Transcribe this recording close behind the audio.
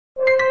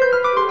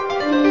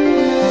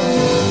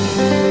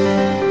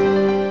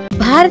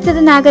ಭಾರತದ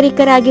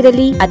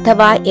ನಾಗರಿಕರಾಗಿರಲಿ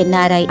ಅಥವಾ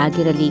NRI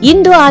ಆಗಿರಲಿ,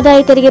 ಇಂದು ಆದಾಯ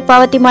ತೆರಿಗೆ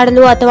ಪಾವತಿ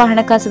ಮಾಡಲು ಅಥವಾ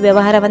ಹಣಕಾಸು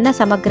ವ್ಯವಹಾರವನ್ನ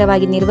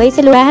ಸಮಗ್ರವಾಗಿ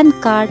ನಿರ್ವಹಿಸಲು ಪ್ಯಾನ್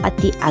ಕಾರ್ಡ್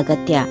ಅತಿ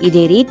ಅಗತ್ಯ.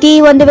 ಇದೇ ರೀತಿ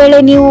ಒಂದು ವೇಳೆ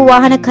ನೀವು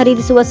ವಾಹನ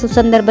ಖರೀದಿಸುವ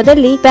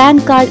ಸುಸಂದರ್ಭದಲ್ಲಿ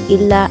ಪ್ಯಾನ್ ಕಾರ್ಡ್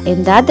ಇಲ್ಲ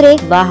ಎಂದಾದ್ರೆ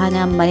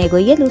ವಾಹನ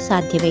ಮನೆಗೊಯ್ಯಲು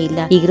ಸಾಧ್ಯವೇ ಇಲ್ಲ.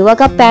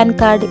 ಹೀಗಿರುವಾಗ ಪ್ಯಾನ್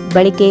ಕಾರ್ಡ್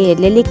ಬಳಕೆ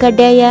ಎಲ್ಲೆಲ್ಲಿ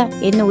ಕಡ್ಡಾಯ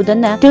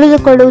ಎನ್ನುವುದನ್ನ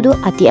ತಿಳಿದುಕೊಳ್ಳುವುದು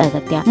ಅತಿ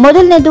ಅಗತ್ಯ.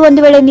 ಮೊದಲನೇದು,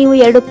 ಒಂದು ವೇಳೆ ನೀವು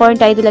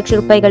 2.5 ಲಕ್ಷ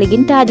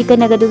ರೂಪಾಯಿಗಳಿಗಿಂತ ಅಧಿಕ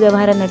ನಗದು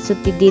ವ್ಯವಹಾರ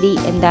ನಡೆಸುತ್ತಿದ್ದೀರಿ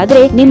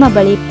ಎಂದಾದ್ರೆ ನಿಮ್ಮ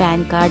ಬಳಿ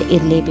ಪ್ಯಾನ್ ಕಾರ್ಡ್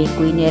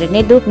ಇರಲೇಬೇಕು. ಇನ್ನು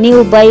ಎರಡನೇದು, ನೀವು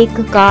ಬೈಕ್,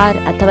 ಕಾರ್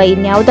ಅಥವಾ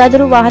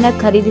ಇನ್ಯಾವುದಾದರೂ ವಾಹನ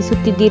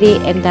ಖರೀದಿಸುತ್ತಿದ್ದೀರಿ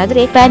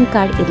ಎಂದಾದ್ರೆ ಪ್ಯಾನ್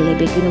ಕಾರ್ಡ್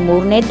ಇರಲೇಬೇಕು. ಇನ್ನು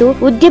ಮೂರನೇದು,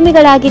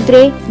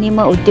 ಉದ್ಯಮಿಗಳಾಗಿದ್ರೆ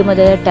ನಿಮ್ಮ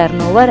ಉದ್ಯಮದ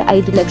turn over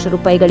 5 lakh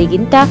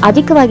ರೂಪಾಯಿಗಳಿಗಿಂತ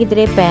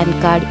ಅಧಿಕವಾಗಿದ್ರೆ PAN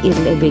card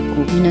ಇರಲೇಬೇಕು.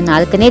 ಇನ್ನು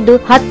ನಾಲ್ಕನೇದು,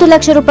 10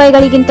 ಲಕ್ಷ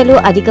ರೂಪಾಯಿಗಳಿಗಿಂತಲೂ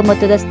ಅಧಿಕ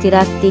ಮೊತ್ತದ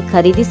ಸ್ಥಿರಾಸ್ತಿ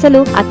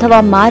ಖರೀದಿಸಲು ಅಥವಾ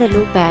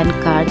ಮಾರಲು ಪ್ಯಾನ್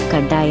ಕಾರ್ಡ್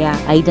ಕಡ್ಡಾಯ.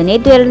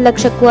 ಐದನೇದು, 2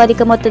 ಲಕ್ಷಕ್ಕೂ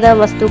ಅಧಿಕ ಮೊತ್ತದ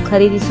ವಸ್ತು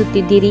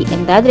ಖರೀದಿಸುತ್ತಿದ್ದೀರಿ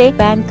ಎಂದಾದ್ರೆ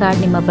ಪ್ಯಾನ್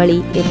ಕಾರ್ಡ್ ನಿಮ್ಮ ಬಳಿ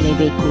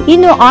ಇರಲೇಬೇಕು.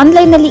 ಇನ್ನು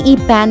ಆನ್ಲೈನ್ ನಲ್ಲಿ ಈ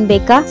ಪ್ಯಾನ್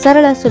ಬೇಕಾ?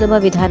 ಸರಳ ಸುಲಭ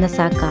ವಿಧಾನ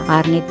ಸಾಕ.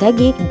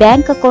 ಆರನೇದಾಗಿ,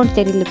 ಬ್ಯಾಂಕ್ ಅಕೌಂಟ್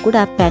ತೆರೆಯಲು ಕೂಡ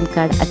ಪ್ಯಾನ್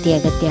ಕಾರ್ಡ್ ಅತಿ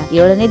ಅಗತ್ಯ.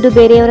 ಏಳನೇದು,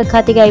 ಬೇರೆಯವರ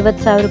ಖಾತೆಗೆ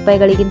 50,000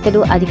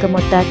 ರೂಪಾಯಿಗಳಿಗಿಂತಲೂ ಅಧಿಕ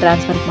ಮೊತ್ತ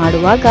ಟ್ರಾನ್ಸ್ಫರ್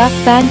ಮಾಡುವಾಗ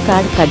ಪ್ಯಾನ್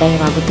ಕಾರ್ಡ್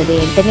ಕಡ್ಡಾಯವಾಗುತ್ತದೆ.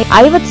 ಎಂಟನೇ,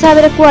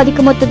 50,000ಕ್ಕೂ ಅಧಿಕ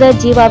ಮೊತ್ತದ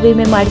ಜೀವ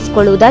ವಿಮೆ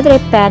ಮಾಡಿಸಿಕೊಳ್ಳುವುದಾದ್ರೆ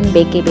ಪ್ಯಾನ್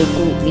ಬೇಕೇ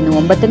ಬೇಕು. ಇನ್ನು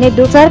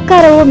ಒಂಬತ್ತನೇದು,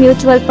 ಸರ್ಕಾರವು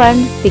ಮ್ಯೂಚುವಲ್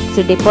ಫಂಡ್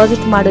ಫಿಕ್ಸ್ಡ್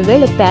ಡೆಪಾಸಿಟ್ ಮಾಡುವ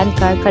ವೇಳೆ ಪ್ಯಾನ್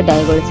ಕಾರ್ಡ್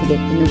ಕಡ್ಡಾಯಗೊಳಿಸಿದೆ.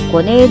 ಇನ್ನು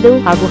ಕೊನೆಯದು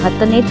ಹಾಗೂ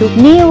 10ನೇದು,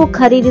 ನೀವು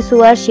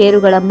ಖರೀದಿಸುವ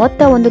ಷೇರುಗಳ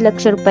ಮೊತ್ತ 1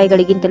 ಲಕ್ಷ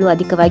ರೂಪಾಯಿಗಳಿಗಿಂತಲೂ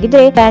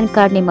ಅಧಿಕವಾಗಿದ್ರೆ ಪ್ಯಾನ್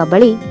ಕಾರ್ಡ್ ನಿಮ್ಮ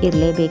ಬಳಿ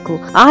ಇರಲೇಬೇಕು.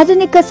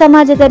 ಆಧುನಿಕ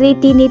ಸಮಾಜದ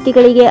ರೀತಿ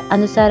ನೀತಿಗಳಿಗೆ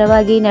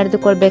ಅನುಸಾರವಾಗಿ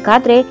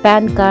ನಡೆದುಕೊಳ್ಬೇಕಾದ್ರೆ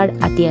ಪ್ಯಾನ್ ಕಾರ್ಡ್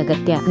ಅತಿ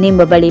ಅಗತ್ಯ.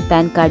 ನಿಮ್ಮ ಬಳಿ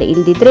ಪ್ಯಾನ್ ಕಾರ್ಡ್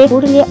ಇಲ್ದಿದ್ರೆ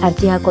ಕೂಡಲೇ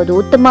ಅರ್ಜಿ ಹಾಕೋದು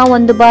ಉತ್ತಮ.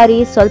 ಒಂದು ಬಾರಿ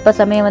ಸ್ವಲ್ಪ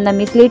ಸಮಯವನ್ನ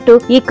ಮೀಸಲಿಟ್ಟು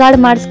ಈ ಕಾರ್ಡ್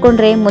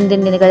ಮಾಡಿಸಿಕೊಂಡ್ರೆ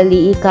ಮುಂದಿನ ದಿನಗಳಲ್ಲಿ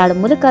ಈ ಕಾರ್ಡ್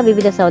ಮೂಲಕ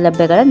ವಿವಿಧ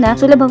ಸೌಲಭ್ಯಗಳನ್ನ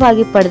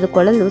ಸುಲಭವಾಗಿ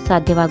ಪಡೆದುಕೊಳ್ಳಲು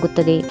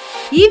ಸಾಧ್ಯವಾಗುತ್ತದೆ.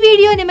 ಈ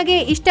ವಿಡಿಯೋ ನಿಮಗೆ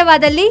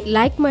ಇಷ್ಟವಾದಲ್ಲಿ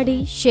ಲೈಕ್ ಮಾಡಿ,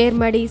 ಶೇರ್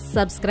ಮಾಡಿ,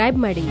 ಸಬ್ಸ್ಕ್ರೈಬ್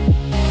ಮಾಡಿ.